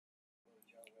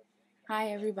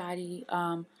Hi everybody.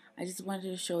 I just wanted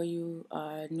to show you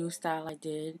a new style I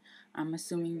did. I'm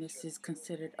assuming this is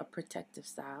considered a protective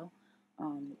style.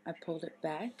 I pulled it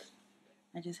back.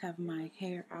 I just have my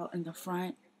hair out in the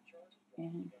front,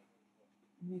 and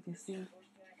you can see,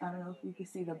 I don't know if you can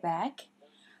see the back.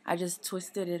 I just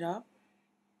twisted it up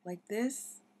like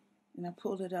this, and I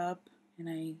pulled it up, and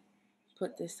I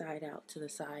put this side out to the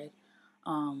side.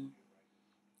 Um,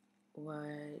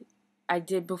 what I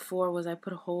did before was I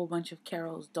put a whole bunch of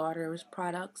Carol's Daughter's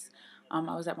products. I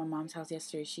was at my mom's house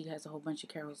yesterday. She has a whole bunch of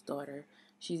Carol's Daughter.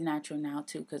 She's natural now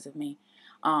too because of me.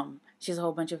 She has a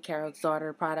whole bunch of Carol's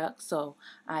Daughter products. So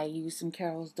I used some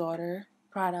Carol's Daughter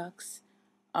products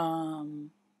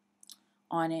um,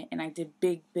 on it, and I did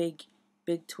big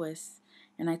twists.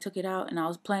 And I took it out, and I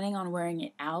was planning on wearing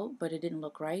it out, but it didn't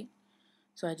look right.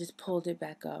 So I just pulled it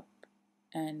back up,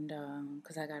 and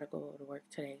because I gotta go to work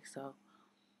today, so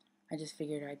I just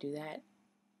figured I'd do that.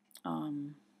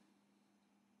 Um,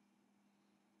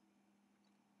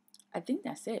 I think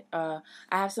that's it. I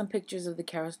have some pictures of the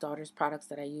Carol's Daughters products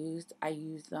that I used. I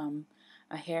used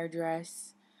a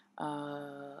hairdress,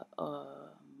 a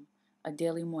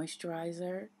daily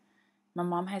moisturizer. My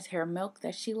mom has hair milk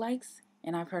that she likes,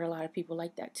 and I've heard a lot of people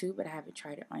like that too, but I haven't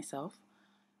tried it myself.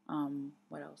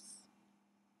 What else?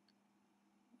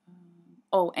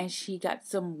 Oh, and she got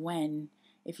some Wen.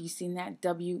 If you've seen that,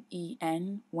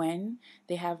 WEN, Wen,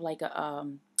 they have like a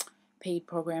paid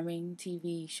programming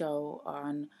TV show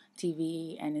on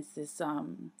TV, and it's this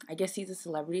I guess he's a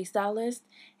celebrity stylist,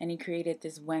 and he created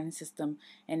this Wen system,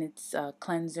 and it's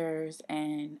cleansers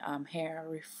and hair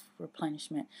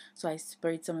replenishment. So I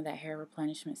sprayed some of that hair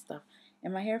replenishment stuff,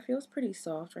 and my hair feels pretty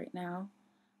soft right now.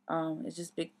 It's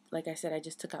just big, like I said, I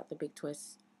just took out the big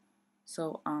twists.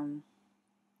 So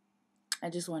I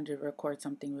just wanted to record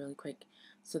something really quick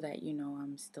so that you know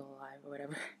I'm still alive or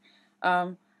whatever.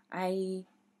 I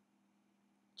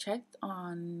checked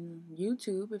on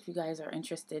YouTube if you guys are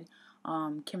interested.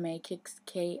 Kimmay Kicks,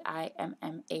 Kimmay.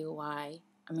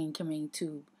 I mean Kimmay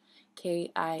Tube,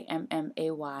 Kimmay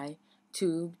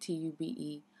Tube,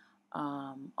 Tube.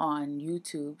 On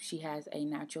YouTube, she has a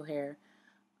natural hair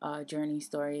journey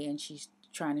story, and she's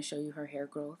trying to show you her hair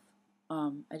growth.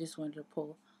 I just wanted to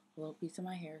pull a little piece of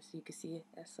my hair so you can see it.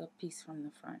 That's a piece from the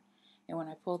front. And when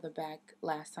I pulled the back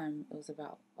last time, it was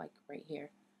about like right here.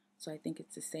 So I think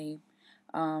it's the same.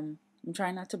 I'm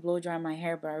trying not to blow dry my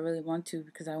hair, but I really want to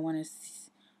because I want to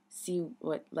see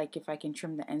what, like, if I can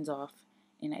trim the ends off.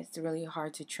 And it's really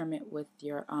hard to trim it with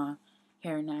your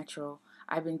hair natural.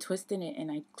 I've been twisting it and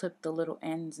I clipped the little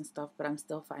ends and stuff, but I'm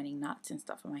still finding knots and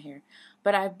stuff in my hair.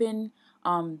 But I've been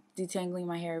detangling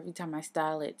my hair every time I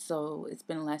style it, so it's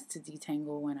been less to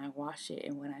detangle when I wash it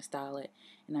and when I style it,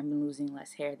 and I've been losing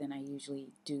less hair than I usually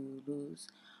do lose.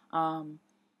 Um,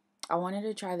 I wanted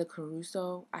to try the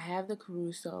Caruso. I have the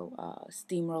Caruso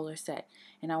steamroller set,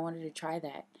 and I wanted to try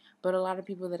that. But a lot of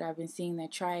people that I've been seeing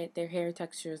that try it, their hair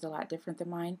texture is a lot different than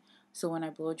mine. So when I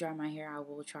blow dry my hair, I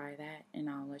will try that, and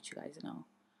I'll let you guys know.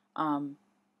 Um,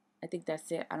 I think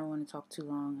that's it. I don't want to talk too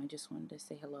long. I just wanted to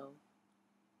say hello.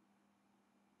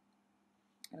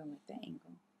 I don't like that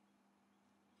angle.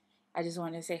 I just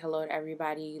wanted to say hello to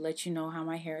everybody, let you know how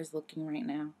my hair is looking right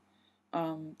now.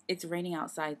 It's raining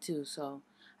outside too, so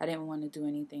I didn't want to do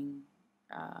anything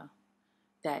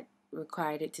that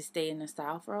required it to stay in the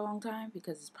style for a long time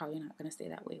because it's probably not going to stay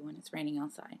that way when it's raining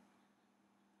outside.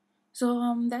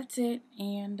 So that's it,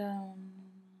 and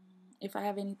if I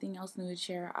have anything else new to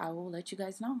share, I will let you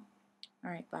guys know.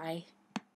 All right, bye.